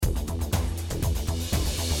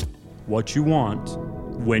what you want,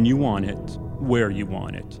 when you want it, where you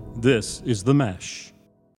want it. This is The Mesh.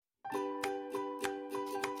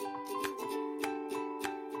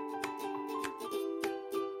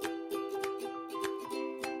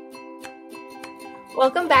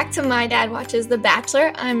 Welcome back to My Dad Watches The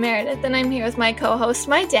Bachelor. I'm Meredith, and I'm here with my co-host,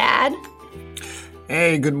 my dad.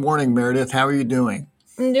 Hey, good morning, Meredith. How are you doing?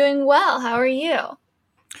 I'm doing well. How are you?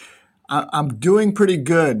 I'm doing pretty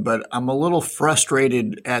good, but I'm a little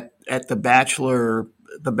frustrated at the Bachelorette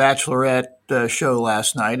show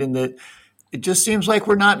last night, and that it just seems like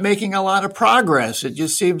we're not making a lot of progress. It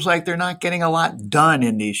just seems like they're not getting a lot done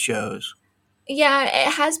in these shows. Yeah,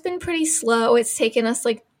 it has been pretty slow. It's taken us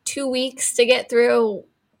like 2 weeks to get through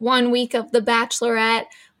 1 week of The Bachelorette,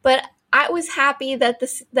 but I was happy that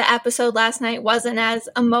the episode last night wasn't as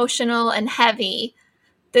emotional and heavy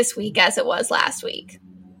this week as it was last week.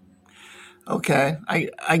 Okay,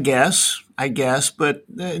 I guess, but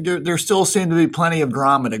there still seem to be plenty of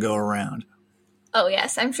drama to go around. Oh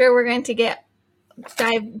yes, I'm sure we're going to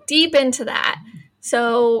dive deep into that.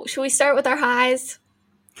 So should we start with our highs?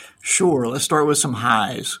 Sure, let's start with some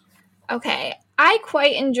highs. Okay, I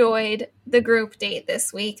quite enjoyed the group date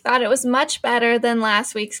this week. Thought it was much better than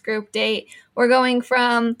last week's group date. We're going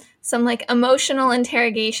from some like emotional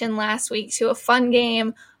interrogation last week to a fun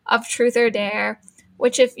game of Truth or Dare,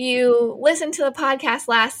 which if you listen to the podcast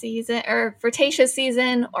last season or for Tayshia's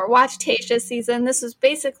season or watch Tayshia's season, this was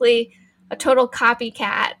basically a total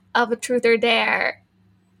copycat of a Truth or Dare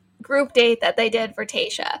group date that they did for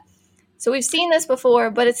Tayshia. So we've seen this before,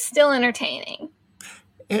 but it's still entertaining.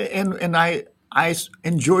 And I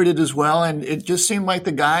enjoyed it as well, and it just seemed like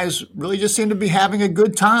the guys really just seemed to be having a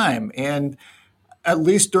good time. And at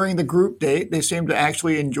least during the group date, they seemed to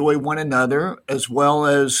actually enjoy one another, as well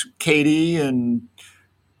as Katie and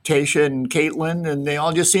Tayshia and Caitlin, and they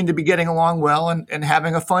all just seemed to be getting along well and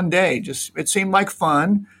having a fun day. Just it seemed like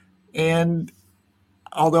fun, and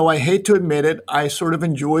although I hate to admit it, I sort of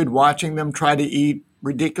enjoyed watching them try to eat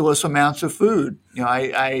ridiculous amounts of food. You know,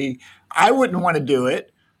 I wouldn't want to do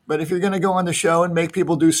it. But if you're going to go on the show and make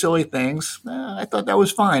people do silly things, I thought that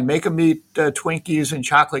was fine. Make them eat Twinkies and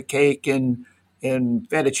chocolate cake and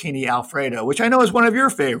fettuccine Alfredo, which I know is one of your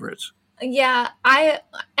favorites. Yeah,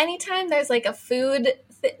 anytime there's like a food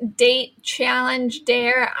date challenge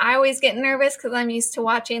dare, I always get nervous because I'm used to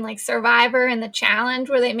watching like Survivor and The Challenge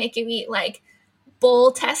where they make you eat like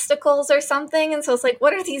bull testicles or something. And so it's like,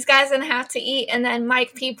 what are these guys going to have to eat? And then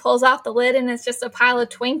Mike P pulls off the lid and it's just a pile of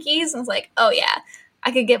Twinkies. And it's like, oh yeah,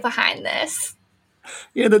 I could get behind this.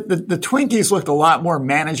 Yeah, the Twinkies looked a lot more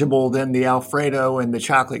manageable than the Alfredo and the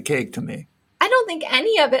chocolate cake to me. I don't think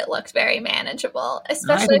any of it looked very manageable,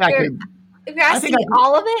 especially if you're asking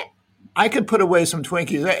all of it. I could put away some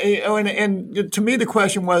Twinkies. And to me, the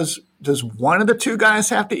question was, does one of the two guys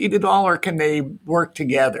have to eat it all, or can they work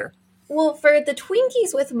together? Well, for the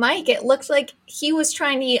Twinkies with Mike, it looked like he was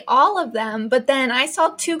trying to eat all of them, but then I saw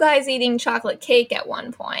two guys eating chocolate cake at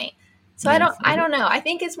one point. So I don't know. I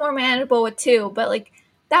think it's more manageable with two, but like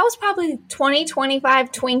that was probably 20,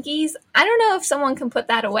 25 Twinkies. I don't know if someone can put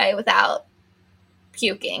that away without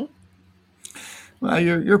puking. Well,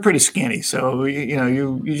 you're pretty skinny, so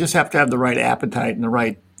you just have to have the right appetite and the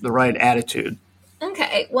right attitude.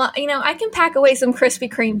 Okay, well, I can pack away some Krispy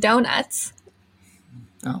Kreme donuts.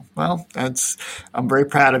 Oh, well, I'm very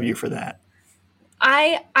proud of you for that.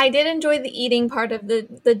 I did enjoy the eating part of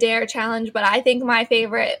the dare challenge, but I think my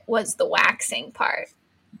favorite was the waxing part.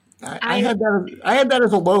 I had that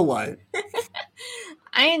as a low light.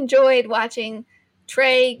 I enjoyed watching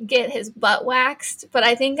Trey get his butt waxed, but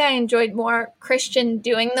I think I enjoyed more Christian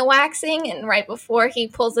doing the waxing. And right before he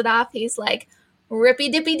pulls it off, he's like,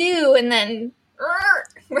 rippy dippy doo, and then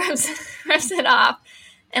rips it off.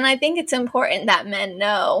 And I think it's important that men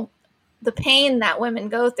know the pain that women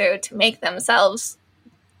go through to make themselves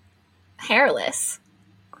hairless.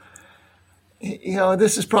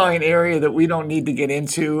 This is probably an area that we don't need to get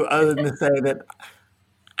into other than to say that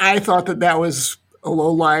I thought that was a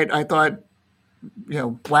low light. I thought,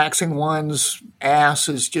 waxing one's ass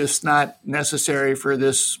is just not necessary for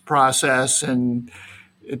this process, and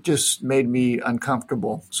it just made me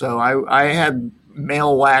uncomfortable. So I had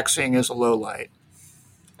male waxing as a low light.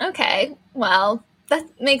 Okay, well, that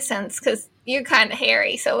makes sense because you're kind of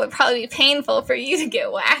hairy, so it would probably be painful for you to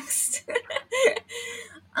get waxed.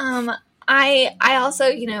 I also,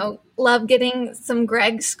 love getting some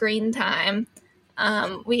Greg screen time.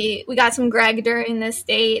 We got some Greg during this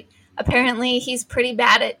date. Apparently, he's pretty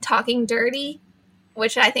bad at talking dirty,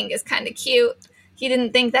 which I think is kind of cute. He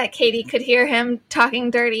didn't think that Katie could hear him talking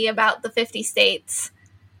dirty about the 50 states.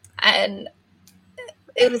 And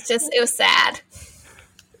it was sad.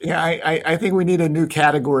 Yeah, I think we need a new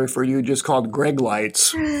category for you, just called Greg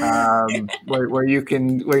Lights, where you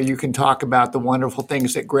can talk about the wonderful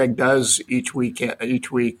things that Greg does each week.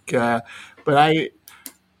 But I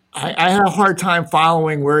had a hard time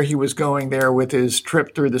following where he was going there with his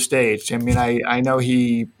trip through the states. I mean, I know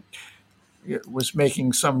he was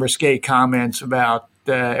making some risque comments about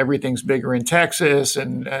everything's bigger in Texas,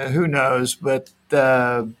 and who knows, but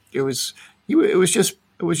it was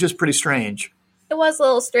just pretty strange. It was a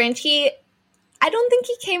little strange. I don't think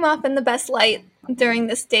he came off in the best light during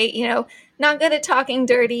this date. Not good at talking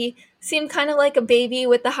dirty. Seemed kind of like a baby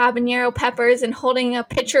with the habanero peppers and holding a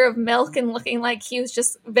pitcher of milk and looking like he was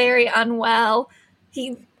just very unwell.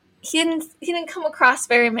 He didn't come across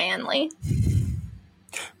very manly.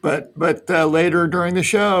 But later during the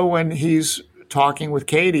show, when he's talking with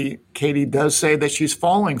Katie, Katie does say that she's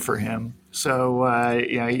falling for him. So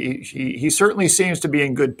he certainly seems to be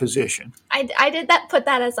in good position. I did put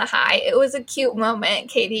that as a high. It was a cute moment.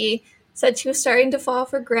 Katie said she was starting to fall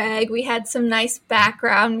for Greg. We had some nice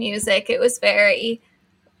background music. It was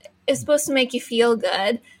supposed to make you feel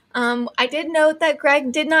good. I did note that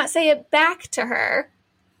Greg did not say it back to her,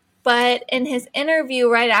 but in his interview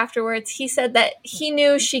right afterwards, he said that he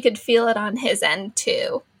knew she could feel it on his end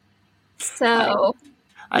too. So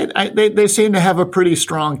they seem to have a pretty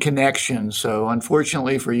strong connection. So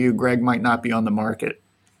unfortunately for you, Greg might not be on the market.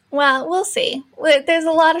 Well, we'll see. There's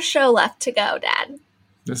a lot of show left to go, Dad.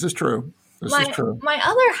 This is true. My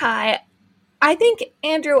other high, I think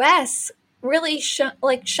Andrew S. really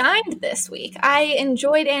shined this week. I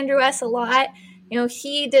enjoyed Andrew S. a lot.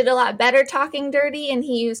 He did a lot better talking dirty, and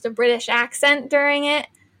he used a British accent during it,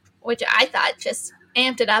 which I thought just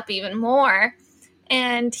amped it up even more.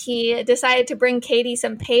 And he decided to bring Katie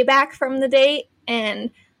some payback from the date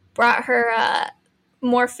and brought her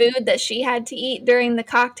more food that she had to eat during the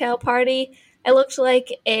cocktail party. It looked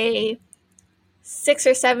like a 6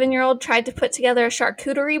 or 7-year-old tried to put together a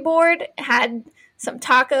charcuterie board. It had some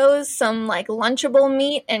tacos, some Lunchable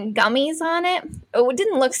meat, and gummies on it. It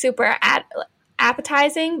didn't look super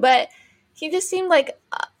appetizing, but he just seemed like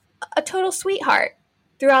a total sweetheart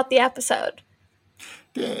throughout the episode.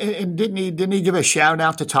 And didn't he give a shout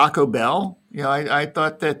out to Taco Bell? I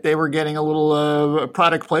thought that they were getting a little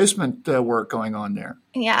product placement work going on there.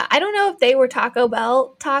 Yeah, I don't know if they were Taco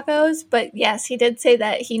Bell tacos, but yes, he did say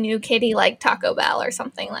that he knew Katie liked Taco Bell or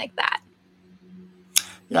something like that.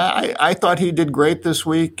 Yeah, I thought he did great this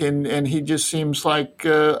week, and he just seems like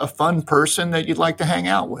a fun person that you'd like to hang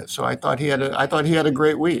out with. So I thought he had a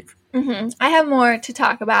great week. Mm-hmm. I have more to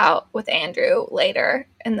talk about with Andrew later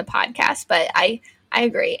in the podcast, but I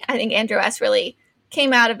agree. I think Andrew S. really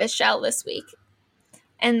came out of his shell this week.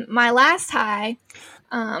 And my last high,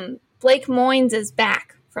 Blake Moynes is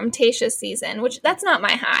back from Tayshia's season, which that's not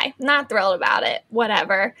my high. Not thrilled about it.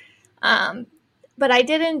 Whatever. But I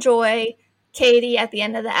did enjoy Katie at the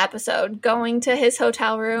end of the episode going to his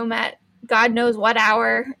hotel room at God knows what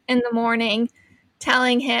hour in the morning,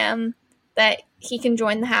 telling him that he can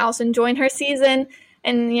join the house and join her season.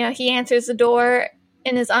 And, he answers the door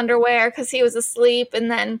in his underwear because he was asleep, and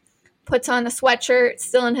then puts on a sweatshirt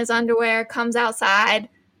still in his underwear, comes outside,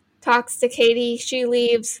 talks to Katie, she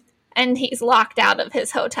leaves, and he's locked out of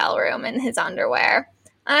his hotel room in his underwear.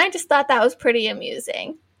 And I just thought that was pretty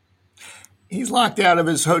amusing. He's locked out of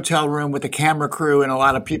his hotel room with a camera crew and a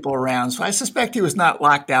lot of people around, so I suspect he was not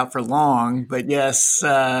locked out for long. But yes,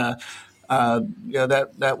 that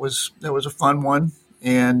was a fun one,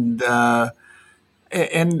 and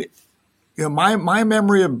my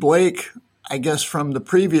memory of Blake, I guess from the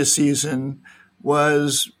previous season,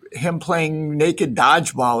 was him playing naked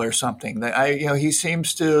dodgeball or something. He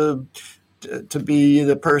seems to be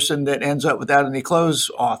the person that ends up without any clothes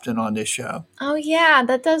often on this show. Oh yeah,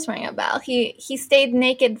 that does ring a bell. He stayed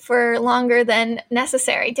naked for longer than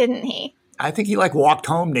necessary, didn't he? I think he walked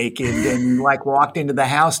home naked and walked into the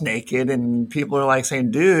house naked, and people are saying,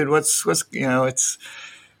 "Dude, what's it's."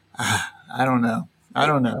 I don't know.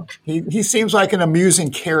 He seems like an amusing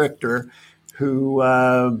character who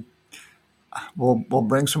will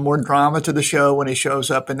bring some more drama to the show when he shows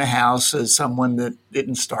up in the house as someone that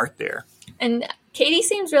didn't start there. And Katie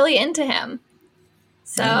seems really into him.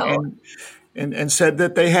 So and said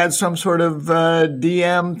that they had some sort of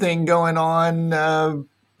DM thing going on.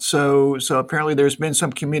 So apparently there's been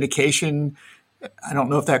some communication. I don't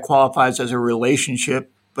know if that qualifies as a relationship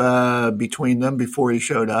between them before he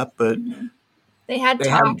showed up, but they had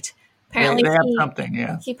talked. Apparently, they have something.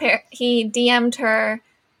 Yeah, he DM'd her,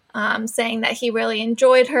 saying that he really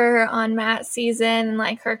enjoyed her on Matt's season,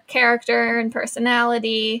 her character and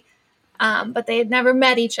personality, but they had never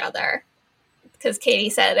met each other because Katie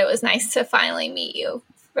said it was nice to finally meet you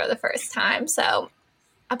for the first time. So,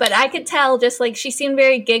 but I could tell just like she seemed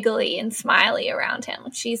very giggly and smiley around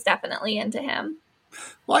him. She's definitely into him.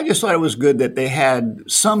 Well, I just thought it was good that they had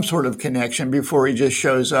some sort of connection before he just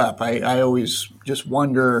shows up. I always just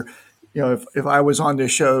wonder, if I was on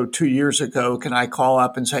this show 2 years ago, can I call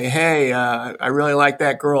up and say, hey, I really like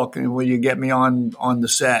that girl. Will you get me on the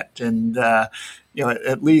set? And,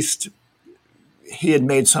 at least he had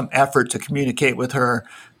made some effort to communicate with her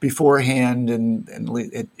beforehand. And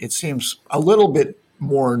it seems a little bit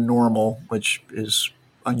more normal, which is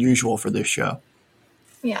unusual for this show.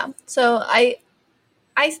 Yeah. So I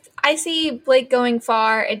see Blake going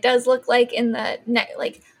far. It does look like in the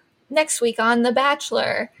next week on The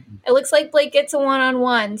Bachelor, it looks like Blake gets a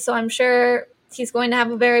one-on-one. So I'm sure he's going to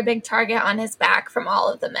have a very big target on his back from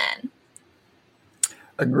all of the men.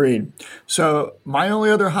 Agreed. So my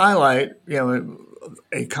only other highlight,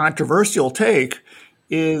 a controversial take,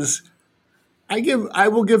 is I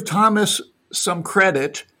will give Thomas some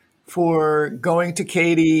credit for going to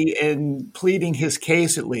Katie and pleading his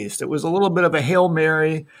case. At least it was a little bit of a Hail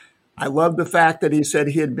Mary. I love the fact that he said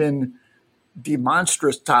he had been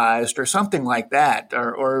demonstratized or something like that,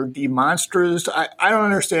 or demonstrized. I don't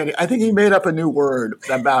understand it. I think he made up a new word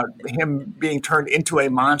about him being turned into a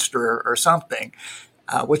monster or something,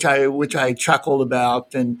 which I chuckled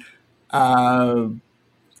about. And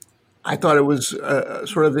I thought it was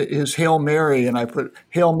sort of his Hail Mary, and I put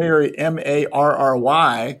Hail Mary, Marry.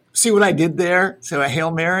 See what I did there? So a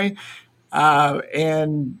Hail Mary.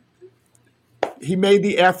 And he made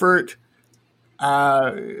the effort.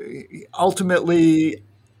 Ultimately,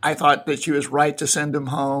 I thought that she was right to send him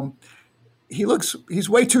home. He's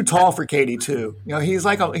way too tall for Katie too. He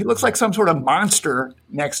looks like some sort of monster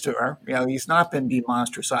next to her. He's not been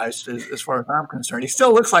demonstratized as far as I'm concerned. He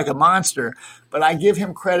still looks like a monster, but I give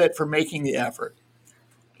him credit for making the effort.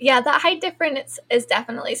 Yeah, that height difference is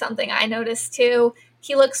definitely something I noticed too.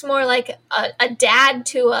 He looks more like a dad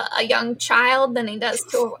to a young child than he does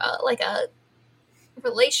to a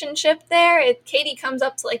relationship there. Katie comes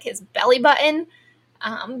up to like his belly button.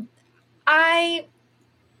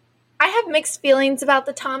 I have mixed feelings about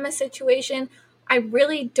the Thomas situation. I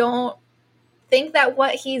really don't think that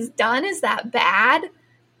what he's done is that bad.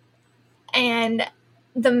 And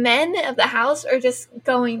the men of the house are just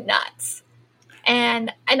going nuts.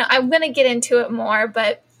 And I know I'm going to get into it more,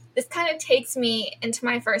 but this kind of takes me into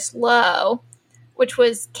my first low, which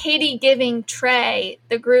was Katie giving Trey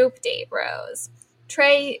the group date rose.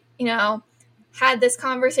 Trey, had this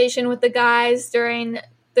conversation with the guys during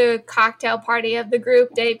the cocktail party of the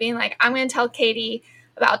group date, being like, I'm going to tell Katie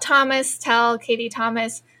about Thomas. Tell Katie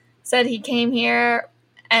Thomas said he came here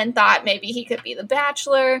and thought maybe he could be the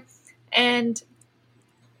Bachelor. And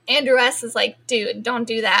Andrew S. is like, dude, don't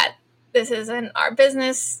do that. This isn't our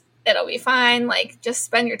business. It'll be fine. Like, just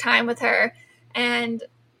spend your time with her. And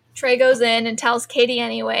Trey goes in and tells Katie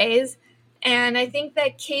anyways. And I think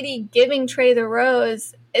that Katie giving Trey the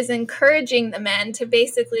rose is encouraging the men to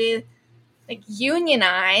basically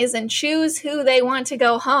unionize and choose who they want to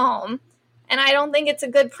go home. And I don't think it's a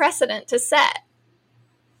good precedent to set.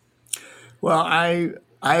 Well, I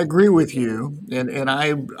agree with you, and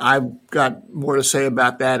I've got more to say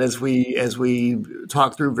about that as we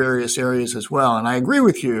talk through various areas as well. And I agree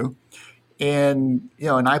with you, and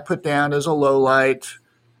and I put down as a low light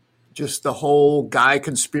just the whole guy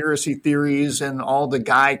conspiracy theories and all the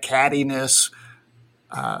guy cattiness.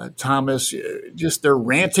 Thomas, just they're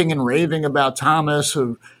ranting and raving about Thomas,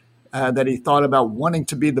 that he thought about wanting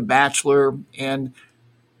to be the Bachelor, and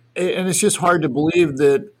it's just hard to believe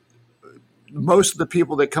that most of the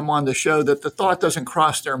people that come on the show, that the thought doesn't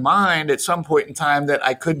cross their mind at some point in time that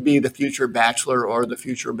I could be the future Bachelor or the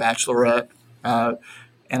future Bachelorette.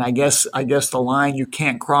 And I guess the line you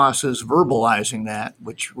can't cross is verbalizing that,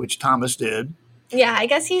 which Thomas did. Yeah, I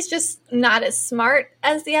guess he's just not as smart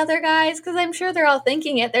as the other guys, because I'm sure they're all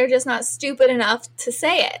thinking it. They're just not stupid enough to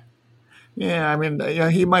say it. Yeah, I mean,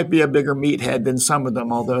 he might be a bigger meathead than some of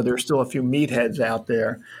them, although there's still a few meatheads out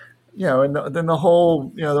there. And then the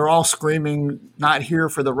whole, they're all screaming, not here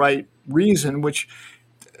for the right reason, which,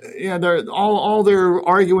 they're all they're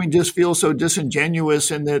arguing just feels so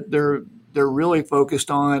disingenuous, and that they're really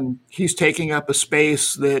focused on he's taking up a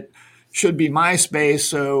space that should be my space.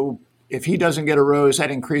 So if he doesn't get a rose,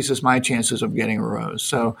 that increases my chances of getting a rose.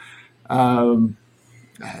 So, that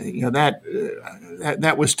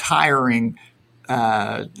was tiring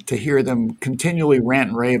to hear them continually rant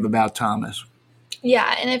and rave about Thomas.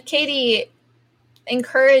 Yeah, and if Katie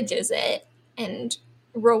encourages it and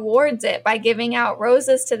rewards it by giving out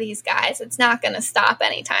roses to these guys, it's not going to stop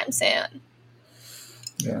anytime soon.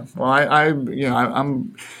 Yeah, well,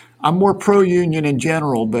 I'm more pro-union in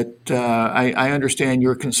general, but I understand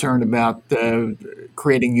you're concerned about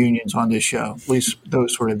creating unions on this show, at least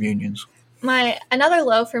those sort of unions. Another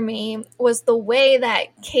low for me was the way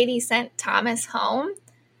that Katie sent Thomas home.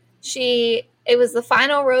 It was the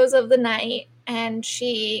final rose of the night, and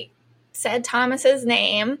she said Thomas's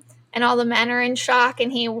name, and all the men are in shock,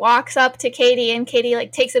 and he walks up to Katie, and Katie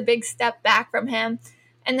like takes a big step back from him,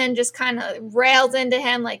 and then just kind of rails into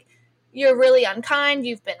him like, "You're really unkind,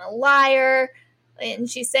 you've been a liar." And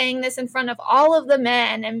she's saying this in front of all of the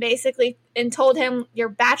men and basically told him, "Your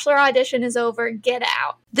bachelor audition is over, get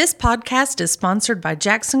out." This podcast is sponsored by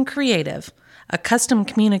Jackson Creative, a custom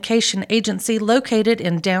communication agency located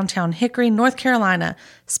in downtown Hickory, North Carolina,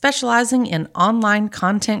 specializing in online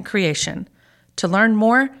content creation. To learn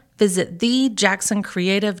more, visit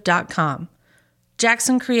thejacksoncreative.com.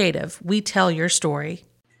 Jackson Creative, we tell your story.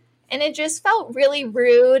 And it just felt really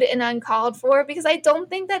rude and uncalled for because I don't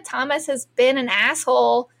think that Thomas has been an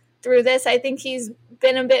asshole through this. I think he's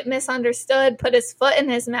been a bit misunderstood, put his foot in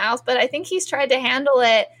his mouth, but I think he's tried to handle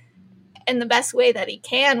it in the best way that he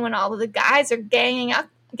can when all of the guys are ganging up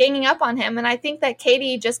on him. And I think that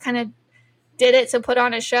Katie just kind of did it to put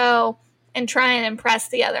on a show and try and impress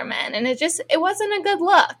the other men. And it wasn't a good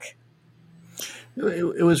look.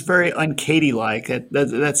 It was very un-Katie-like.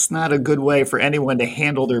 That's not a good way for anyone to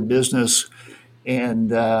handle their business.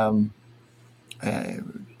 And I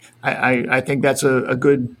think that's a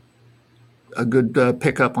good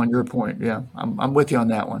pickup on your point. Yeah, I'm with you on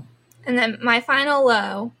that one. And then my final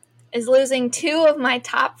low is losing 2 of my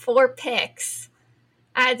top 4 picks.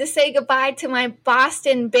 I had to say goodbye to my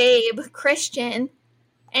Boston babe, Christian,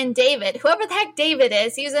 and David. Whoever the heck David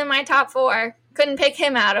is, he was in my top 4. Couldn't pick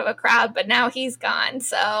him out of a crowd, but now he's gone.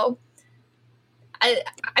 So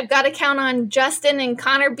I've got to count on Justin and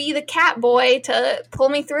Connor B. the cat boy to pull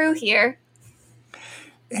me through here.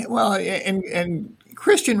 Well, and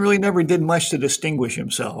Christian really never did much to distinguish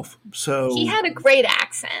himself. So he had a great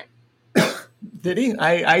accent. Did he?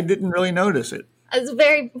 I didn't really notice it. It was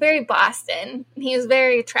very, very Boston. He was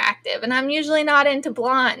very attractive, and I'm usually not into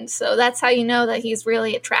blondes, so that's how you know that he's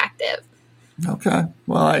really attractive. Okay.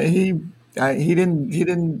 Well, he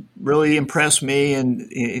didn't really impress me,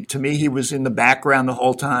 and to me, he was in the background the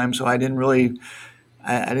whole time. So I didn't really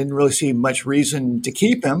see much reason to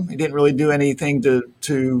keep him. He didn't really do anything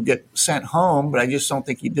to get sent home, but I just don't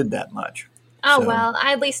think he did that much. Oh, so, well,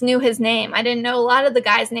 I at least knew his name. I didn't know a lot of the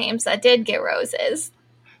guys' names that did get roses.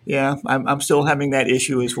 Yeah, I'm still having that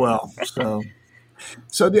issue as well.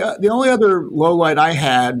 So the only other low light I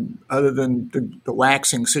had, other than the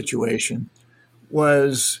waxing situation,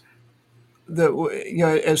 was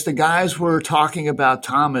as the guys were talking about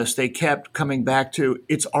Thomas, they kept coming back to,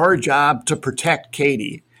 it's our job to protect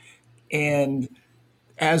Katie. And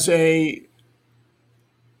as a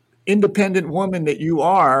independent woman that you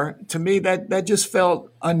are, to me, that just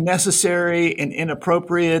felt unnecessary and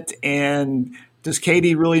inappropriate. And does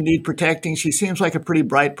Katie really need protecting? She seems like a pretty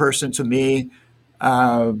bright person to me.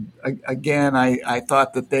 Again, I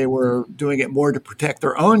thought that they were doing it more to protect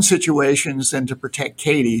their own situations than to protect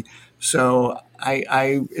Katie. So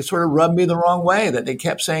it sort of rubbed me the wrong way that they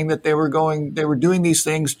kept saying that they were doing these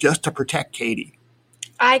things just to protect Katie.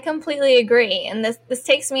 I completely agree. And this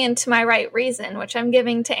takes me into my right reason, which I'm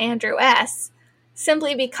giving to Andrew S.,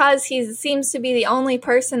 simply because he seems to be the only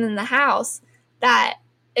person in the house that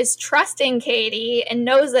is trusting Katie and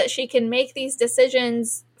knows that she can make these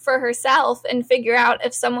decisions for herself and figure out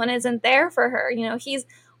if someone isn't there for her. You know, he's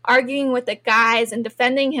arguing with the guys and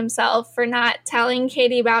defending himself for not telling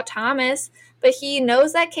Katie about Thomas, but he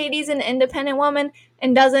knows that Katie's an independent woman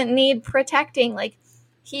and doesn't need protecting. Like,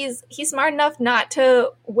 he's smart enough not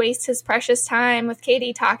to waste his precious time with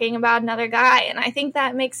Katie talking about another guy, and I think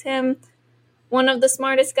that makes him one of the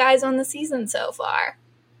smartest guys on the season so far.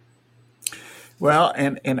 Well,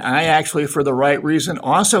 and I actually, for the right reason,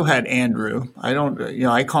 also had Andrew.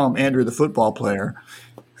 I call him Andrew the football player,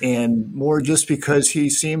 and more just because he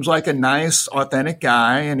seems like a nice, authentic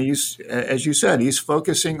guy, and he's, as you said, he's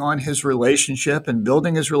focusing on his relationship and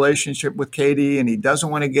building his relationship with Katie, and he doesn't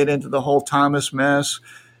want to get into the whole Thomas mess.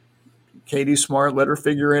 Katie's smart, let her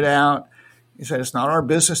figure it out. He said, it's not our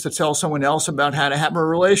business to tell someone else about how to have a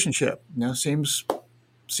relationship.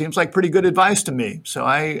 Seems like pretty good advice to me. So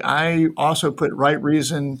I also put right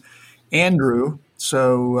reason, Andrew.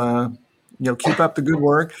 So, keep up the good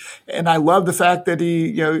work. And I love the fact that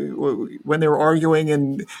he, when they were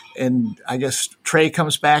arguing and I guess Trey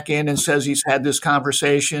comes back in and says he's had this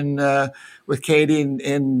conversation with Katie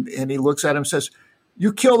and he looks at him and says,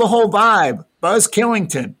 you kill the whole vibe. Buzz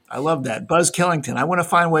Killington. I love that. Buzz Killington. I want to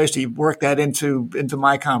find ways to work that into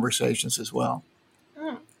my conversations as well.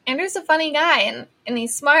 Andrew Andrew's a funny guy and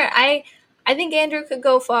he's smart. I think Andrew could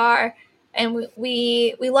go far, and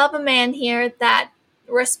we love a man here that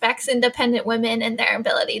respects independent women and their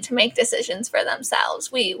ability to make decisions for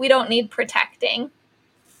themselves. We don't need protecting.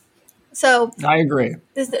 So I agree.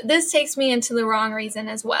 This takes me into the wrong reason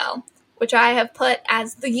as well, which I have put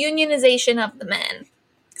as the unionization of the men.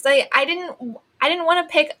 Because I didn't want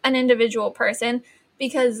to pick an individual person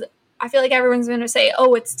because I feel like everyone's going to say,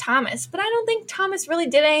 oh, it's Thomas. But I don't think Thomas really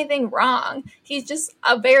did anything wrong. He's just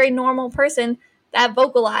a very normal person that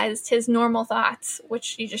vocalized his normal thoughts,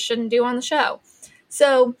 which you just shouldn't do on the show.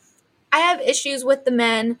 So I have issues with the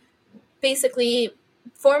men basically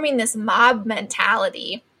forming this mob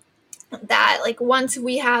mentality that, like, once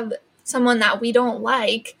we have someone that we don't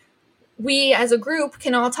like, we as a group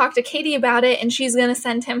can all talk to Katie about it and she's going to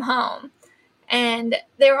send him home. And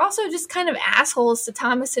they were also just kind of assholes to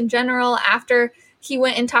Thomas in general after he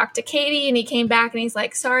went and talked to Katie and he came back and he's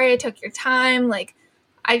like, sorry, I took your time. Like,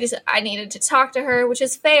 I needed to talk to her, which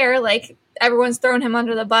is fair. Like, everyone's thrown him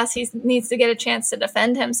under the bus. He needs to get a chance to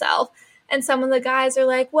defend himself. And some of the guys are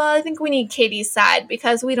like, well, I think we need Katie's side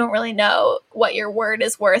because we don't really know what your word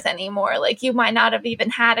is worth anymore. Like, you might not have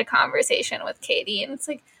even had a conversation with Katie. And it's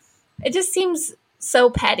like, it just seems so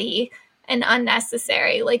petty and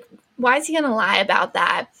unnecessary. Like, why is he going to lie about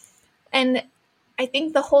that? And I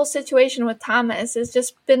think the whole situation with Thomas has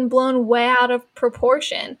just been blown way out of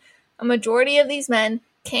proportion. A majority of these men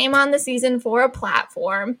came on the season for a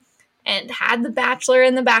platform and had the Bachelor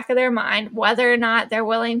in the back of their mind, whether or not they're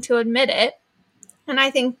willing to admit it. And I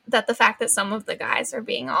think that the fact that some of the guys are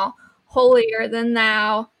being all holier than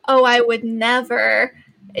thou, oh, I would never,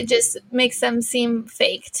 it just makes them seem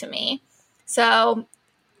fake to me. So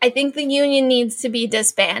I think the union needs to be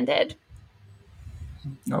disbanded.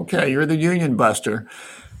 Okay, you're the union buster.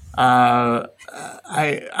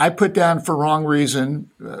 I put down for wrong reason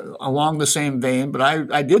along the same vein, but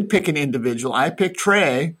I did pick an individual. I picked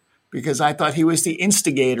Trey because I thought he was the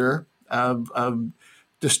instigator of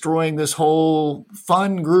destroying this whole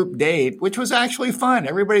fun group date, which was actually fun.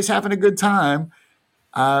 Everybody's having a good time.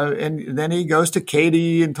 And then he goes to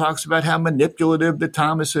Katie and talks about how manipulative the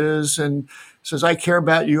Thomas is and says, I care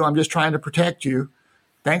about you. I'm just trying to protect you.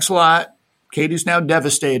 Thanks a lot. Katie's now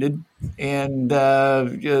devastated, and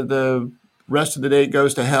the rest of the date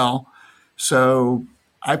goes to hell. So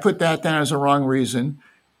I put that down as a wrong reason.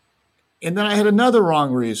 And then I had another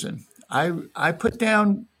wrong reason. I put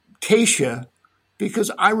down Tayshia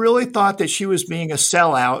because I really thought that she was being a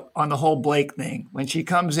sellout on the whole Blake thing. When she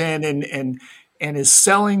comes in and is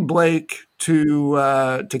selling Blake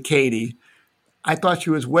to Katie, I thought she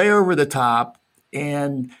was way over the top.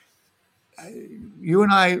 And you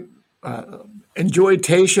and I enjoyed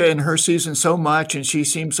Tayshia in her season so much, and she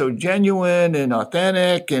seemed so genuine and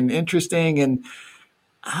authentic and interesting, and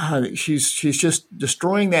she's just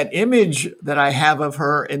destroying that image that I have of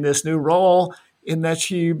her in this new role, in that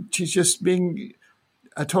she's just being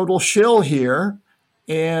a total shill here.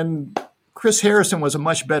 And Chris Harrison was a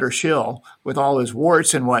much better shill with all his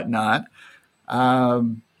warts and whatnot.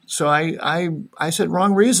 So I said,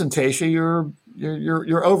 wrong reason, Tayshia.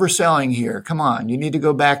 You're overselling here. Come on, you need to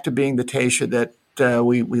go back to being the Tayshia that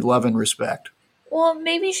we love and respect. Well,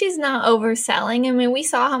 maybe she's not overselling. I mean, we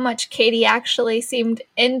saw how much Katie actually seemed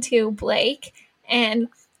into Blake, and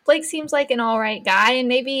Blake seems like an all right guy, and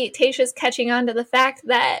maybe Tayshia's catching on to the fact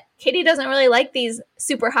that Katie doesn't really like these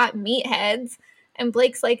super hot meatheads, and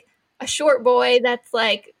Blake's like a short boy that's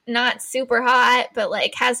like not super hot, but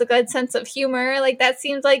like has a good sense of humor. Like, that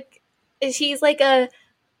seems like she's like an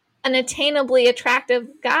attainably attractive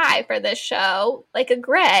guy for this show, like a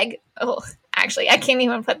Greg. Oh, actually, I can't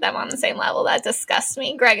even put them on the same level. That disgusts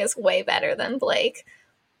me. Greg is way better than Blake.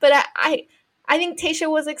 But I think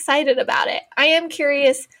Tayshia was excited about it. I am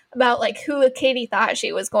curious about like who Katie thought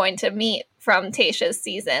she was going to meet from Tayshia's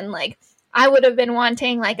season. Like, I would have been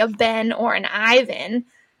wanting like a Ben or an Ivan.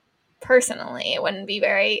 Personally, I wouldn't be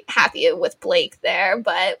very happy with Blake there,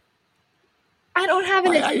 but I don't have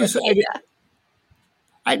an issue with Tayshia.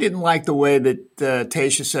 I didn't like the way that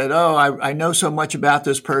Tayshia said, oh, I know so much about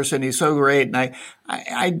this person. He's so great. And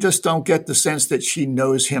I just don't get the sense that she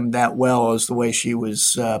knows him that well as the way she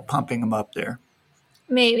was pumping him up there.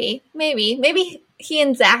 Maybe he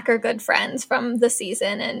and Zach are good friends from the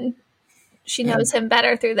season and she knows him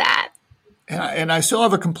better through that. And I still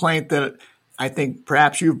have a complaint that I think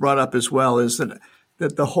perhaps you've brought up as well, is that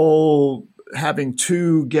the whole having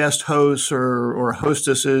two guest hosts or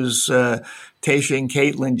hostesses, Tayshia and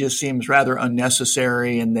Caitlin, just seems rather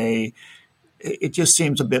unnecessary, and it just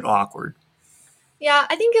seems a bit awkward. Yeah,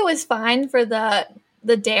 I think it was fine for the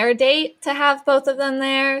the Dare date to have both of them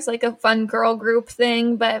there. It's like a fun girl group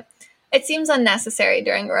thing, but it seems unnecessary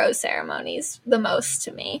during rose ceremonies the most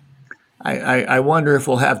to me. I wonder if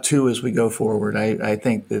we'll have two as we go forward. I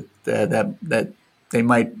think that they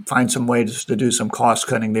might find some ways to do some cost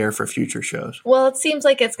cutting there for future shows. Well, it seems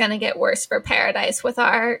like it's going to get worse for Paradise with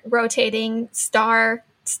our rotating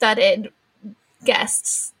star-studded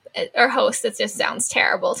guests or hosts. It just sounds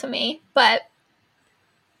terrible to me, but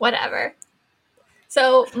whatever.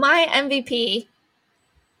 So my MVP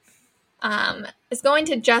is going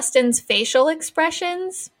to Justin's facial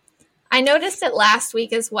expressions. I noticed it last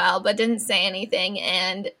week as well, but didn't say anything.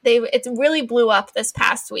 And it really blew up this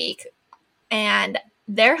past week. And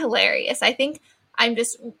they're hilarious. I think I'm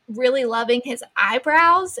just really loving his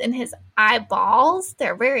eyebrows and his eyeballs.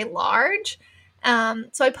 They're very large.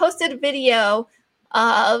 So I posted a video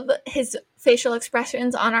of his facial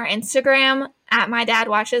expressions on our Instagram at My Dad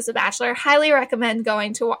Watches The Bachelor. Highly recommend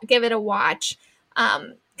going to give it a watch.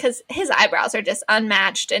 Because his eyebrows are just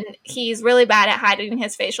unmatched, and he's really bad at hiding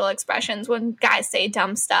his facial expressions when guys say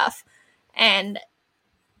dumb stuff. And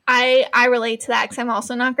I relate to that because I'm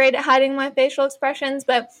also not great at hiding my facial expressions,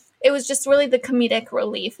 but it was just really the comedic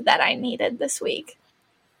relief that I needed this week.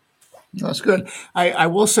 That's good. I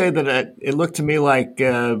will say that it looked to me like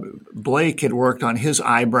Blake had worked on his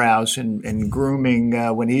eyebrows and grooming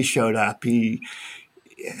when he showed up. He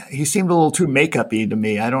seemed a little too makeup-y to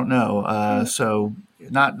me. I don't know. So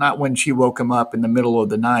not when she woke him up in the middle of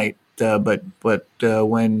the night, but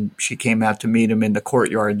when she came out to meet him in the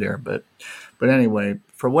courtyard there. But anyway,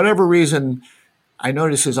 for whatever reason, I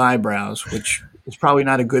noticed his eyebrows, which is probably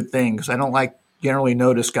not a good thing because I don't generally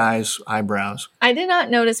notice guys' eyebrows. I did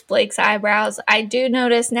not notice Blake's eyebrows. I do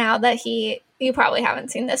notice now that you probably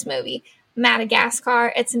haven't seen this movie,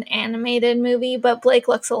 Madagascar. It's an animated movie, but Blake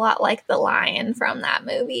looks a lot like the lion from that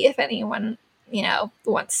movie, if anyone,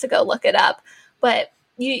 wants to go look it up. But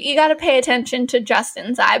you got to pay attention to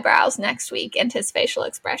Justin's eyebrows next week and his facial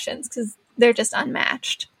expressions because they're just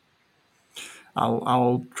unmatched.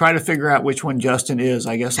 I'll try to figure out which one Justin is.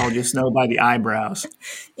 I guess I'll just know by the eyebrows.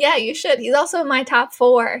 Yeah, you should. He's also in my top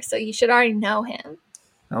 4, so you should already know him.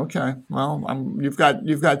 Okay. Well, you've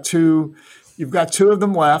got two of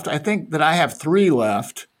them left. I think that I have 3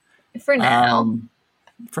 left. For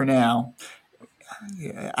now.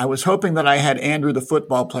 I was hoping that I had Andrew, the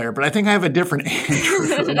football player, but I think I have a different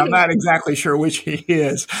Andrew, and I'm not exactly sure which he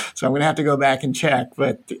is. So I'm going to have to go back and check,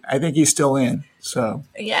 but I think he's still in. So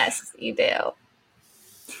yes, you do.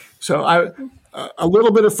 So a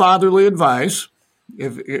little bit of fatherly advice,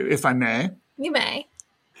 if I may. You may.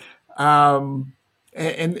 And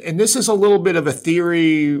this is a little bit of a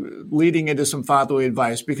theory leading into some fatherly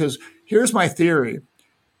advice, because here's my theory.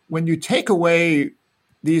 When you take away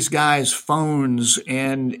these guys' phones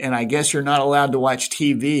and I guess you're not allowed to watch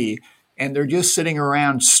TV and they're just sitting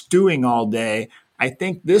around stewing all day, I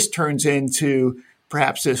think this turns into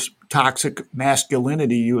perhaps this toxic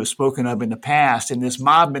masculinity you have spoken of in the past, and this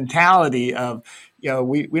mob mentality of,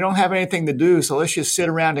 we don't have anything to do, so let's just sit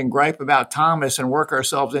around and gripe about Thomas and work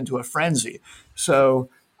ourselves into a frenzy. So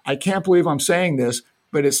I can't believe I'm saying this,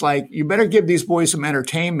 but it's like, you better give these boys some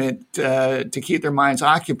entertainment to keep their minds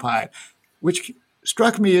occupied, which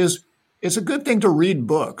struck me as it's a good thing to read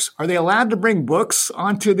books. Are they allowed to bring books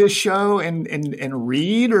onto this show and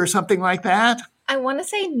read or something like that? I want to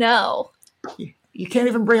say no. You can't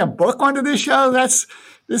even bring a book onto this show? This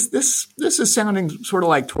is sounding sort of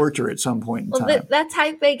like torture at some point in time. That's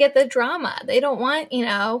how they get the drama. They don't want,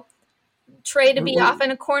 Trey to be off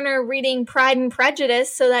in a corner reading Pride and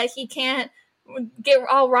Prejudice so that he can't get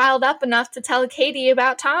all riled up enough to tell Katie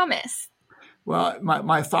about Thomas. Well,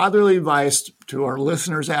 my fatherly advice to our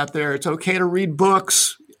listeners out there, it's okay to read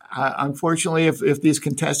books. Unfortunately, if these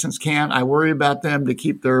contestants can't, I worry about them to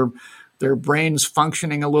keep their brains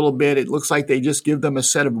functioning a little bit. It looks like they just give them a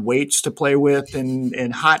set of weights to play with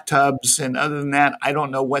and hot tubs. And other than that, I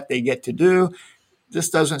don't know what they get to do. This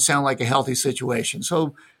doesn't sound like a healthy situation.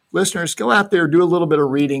 So listeners, go out there, do a little bit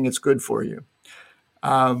of reading. It's good for you.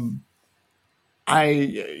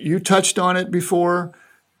 You touched on it before.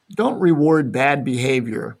 Don't reward bad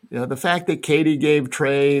behavior. The fact that Katie gave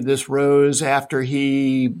Trey this rose after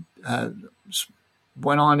he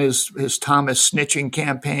went on his Thomas snitching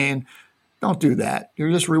campaign, don't do that.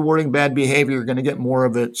 You're just rewarding bad behavior. You're going to get more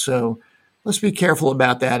of it. So let's be careful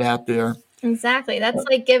about that out there. Exactly. That's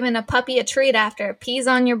like giving a puppy a treat after it pees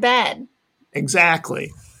on your bed.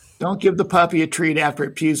 Exactly. Don't give the puppy a treat after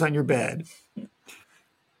it pees on your bed.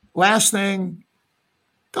 Last thing,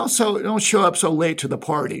 don't show up so late to the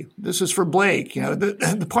party. This is for Blake.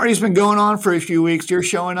 The party's been going on for a few weeks. You're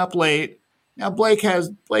showing up late. Now, Blake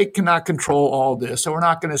cannot control all this, so we're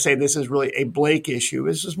not going to say this is really a Blake issue.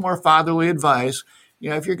 This is more fatherly advice.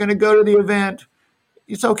 If you're going to go to the event,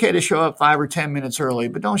 it's okay to show up 5 or 10 minutes early,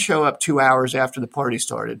 but don't show up 2 hours after the party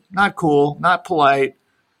started. Not cool, not polite.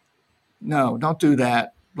 No, don't do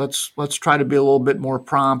that. Let's try to be a little bit more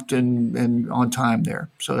prompt and on time there.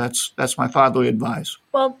 So that's my fatherly advice.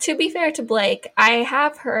 Well, to be fair to Blake, I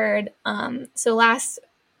have heard. So last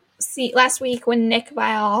week when Nick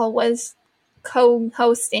Viall was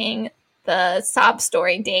co-hosting the Sob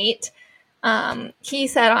Story date, he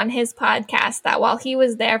said on his podcast that while he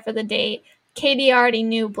was there for the date, Katie already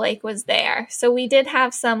knew Blake was there. So we did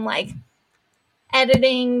have some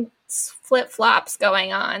editing flip-flops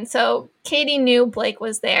going on. So Katie knew Blake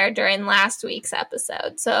was there during last week's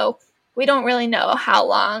episode. So we don't really know how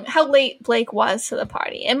late Blake was to the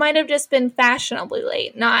party. It might have just been fashionably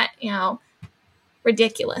late, not,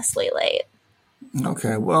 ridiculously late.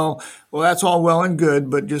 Okay. Well, that's all well and good,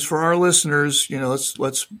 but just for our listeners,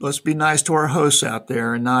 let's be nice to our hosts out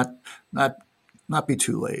there and not be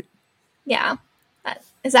too late. Yeah.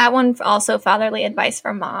 Is that one also fatherly advice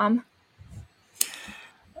for Mom?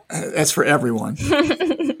 That's for everyone.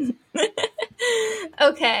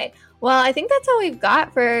 Okay. Well, I think that's all we've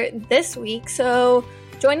got for this week. So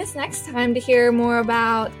join us next time to hear more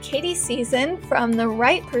about Katie's season from the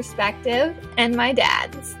right perspective and my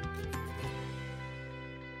dad's.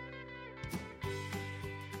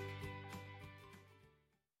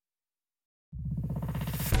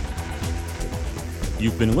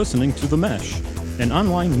 You've been listening to The Mesh, an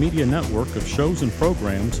online media network of shows and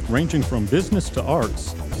programs ranging from business to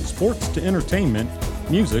arts, sports to entertainment,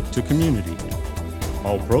 music to community.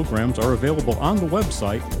 All programs are available on the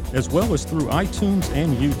website as well as through iTunes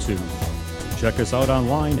and YouTube. Check us out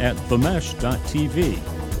online at themesh.tv.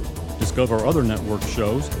 Discover other network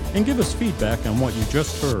shows and give us feedback on what you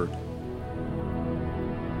just heard.